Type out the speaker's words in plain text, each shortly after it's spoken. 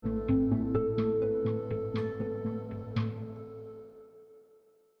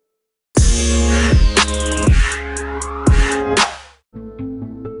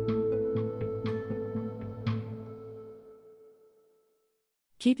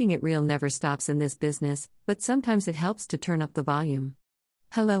Keeping it real never stops in this business, but sometimes it helps to turn up the volume.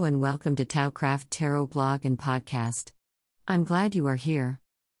 Hello and welcome to Taocraft Tarot blog and podcast. I'm glad you are here.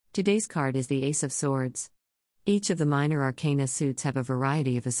 Today's card is the Ace of Swords. Each of the minor arcana suits have a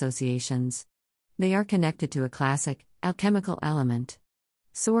variety of associations. They are connected to a classic, alchemical element.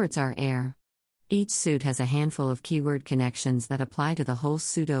 Swords are air. Each suit has a handful of keyword connections that apply to the whole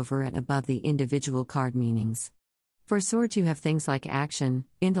suit over and above the individual card meanings. For swords you have things like action,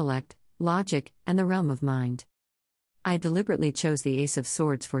 intellect, logic, and the realm of mind. I deliberately chose the Ace of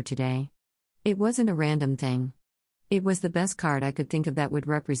Swords for today. It wasn't a random thing. It was the best card I could think of that would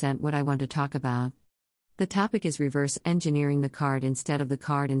represent what I want to talk about. The topic is reverse engineering the card instead of the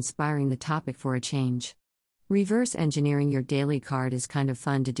card inspiring the topic for a change. Reverse engineering your daily card is kind of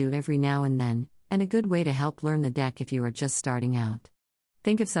fun to do every now and then, and a good way to help learn the deck if you are just starting out.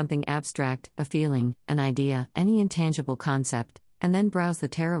 Think of something abstract, a feeling, an idea, any intangible concept, and then browse the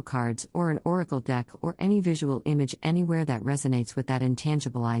tarot cards or an oracle deck or any visual image anywhere that resonates with that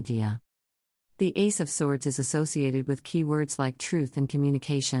intangible idea. The Ace of Swords is associated with keywords like truth and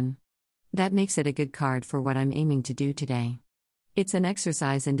communication. That makes it a good card for what I'm aiming to do today. It's an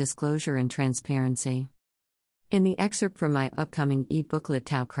exercise in disclosure and transparency. In the excerpt from my upcoming e-booklet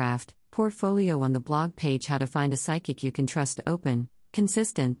Taocraft Portfolio on the blog page How to Find a Psychic You Can Trust, open,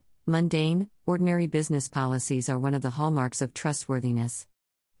 consistent, mundane, ordinary business policies are one of the hallmarks of trustworthiness.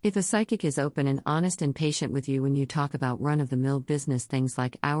 If a psychic is open and honest and patient with you when you talk about run-of-the-mill business things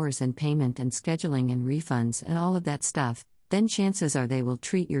like hours and payment and scheduling and refunds and all of that stuff, then chances are they will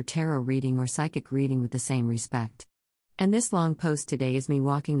treat your tarot reading or psychic reading with the same respect. And this long post today is me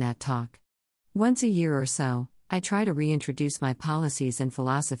walking that talk. Once a year or so, I try to reintroduce my policies and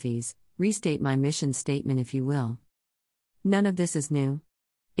philosophies, restate my mission statement if you will. None of this is new.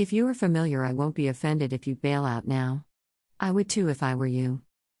 If you are familiar, I won't be offended if you bail out now. I would too if I were you.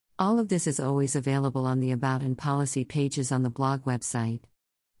 All of this is always available on the About and Policy pages on the blog website.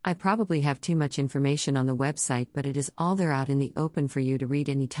 I probably have too much information on the website, but it is all there out in the open for you to read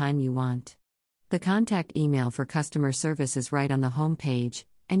anytime you want. The contact email for customer service is right on the home page,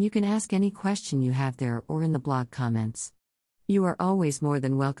 and you can ask any question you have there or in the blog comments. You are always more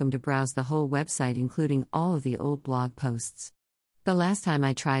than welcome to browse the whole website, including all of the old blog posts. The last time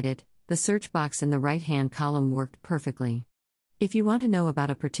I tried it, the search box in the right-hand column worked perfectly. If you want to know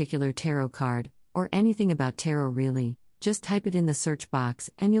about a particular tarot card, or anything about tarot really, just type it in the search box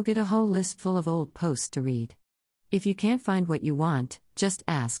and you'll get a whole list full of old posts to read. If you can't find what you want, just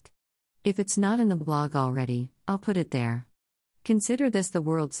ask. If it's not in the blog already, I'll put it there. Consider this the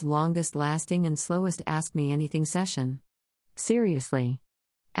world's longest lasting and slowest Ask Me Anything session. Seriously.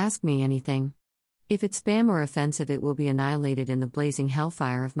 Ask me anything. If it's spam or offensive, it will be annihilated in the blazing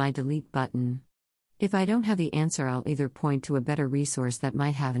hellfire of my delete button. If I don't have the answer, I'll either point to a better resource that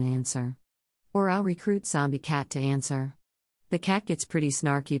might have an answer. Or I'll recruit Zombie Cat to answer. The cat gets pretty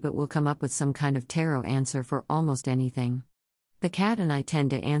snarky but will come up with some kind of tarot answer for almost anything. The cat and I tend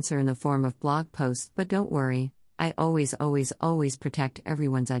to answer in the form of blog posts, but don't worry, I always protect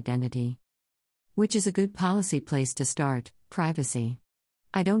everyone's identity. Which is a good policy place to start, privacy.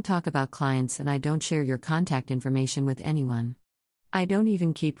 I don't talk about clients and I don't share your contact information with anyone. I don't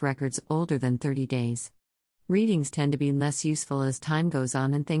even keep records older than 30 days. Readings tend to be less useful as time goes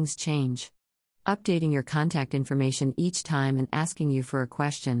on and things change. Updating your contact information each time and asking you for a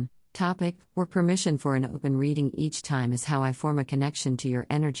question, topic, or permission for an open reading each time is how I form a connection to your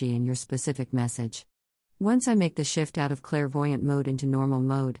energy and your specific message. Once I make the shift out of clairvoyant mode into normal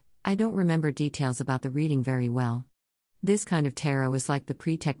mode, I don't remember details about the reading very well. This kind of tarot is like the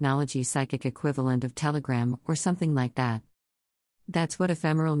pre-technology psychic equivalent of Telegram or something like that. That's what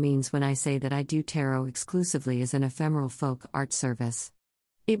ephemeral means when I say that I do tarot exclusively as an ephemeral folk art service.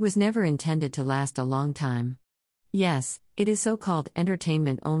 It was never intended to last a long time. Yes, it is so-called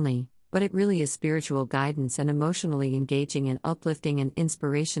entertainment only, but it really is spiritual guidance and emotionally engaging and uplifting and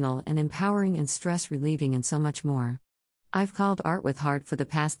inspirational and empowering and stress-relieving and so much more. I've called art with heart for the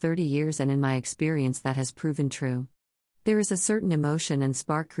past 30 years, and in my experience that has proven true. There is a certain emotion and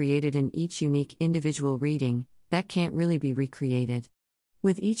spark created in each unique individual reading that can't really be recreated.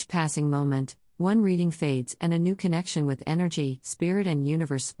 With each passing moment, one reading fades and a new connection with energy, spirit and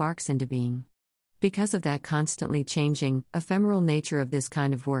universe sparks into being. Because of that constantly changing, ephemeral nature of this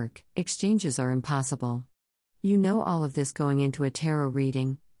kind of work, exchanges are impossible. You know all of this going into a tarot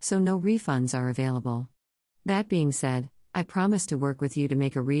reading, so no refunds are available. That being said, I promise to work with you to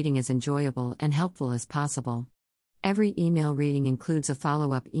make a reading as enjoyable and helpful as possible. Every email reading includes a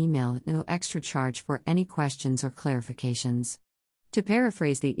follow-up email at no extra charge for any questions or clarifications. To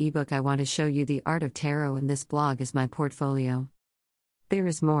paraphrase the ebook, I want to show you the art of tarot, and this blog is my portfolio. There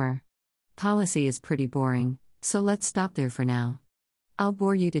is more. Policy is pretty boring, so let's stop there for now. I'll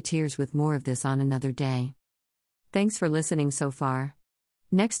bore you to tears with more of this on another day. Thanks for listening so far.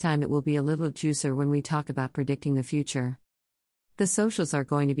 Next time it will be a little juicer when we talk about predicting the future. The socials are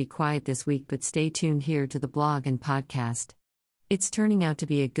going to be quiet this week, but stay tuned here to the blog and podcast. It's turning out to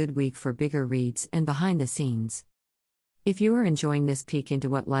be a good week for bigger reads and behind the scenes. If you are enjoying this peek into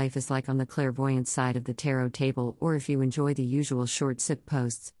what life is like on the clairvoyant side of the tarot table, or if you enjoy the usual short sip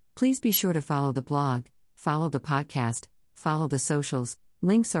posts, please be sure to follow the blog, follow the podcast, follow the socials.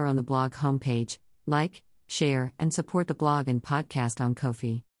 Links are on the blog homepage. Like, share, and support the blog and podcast on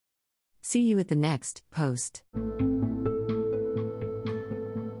Ko-fi. See you at the next post.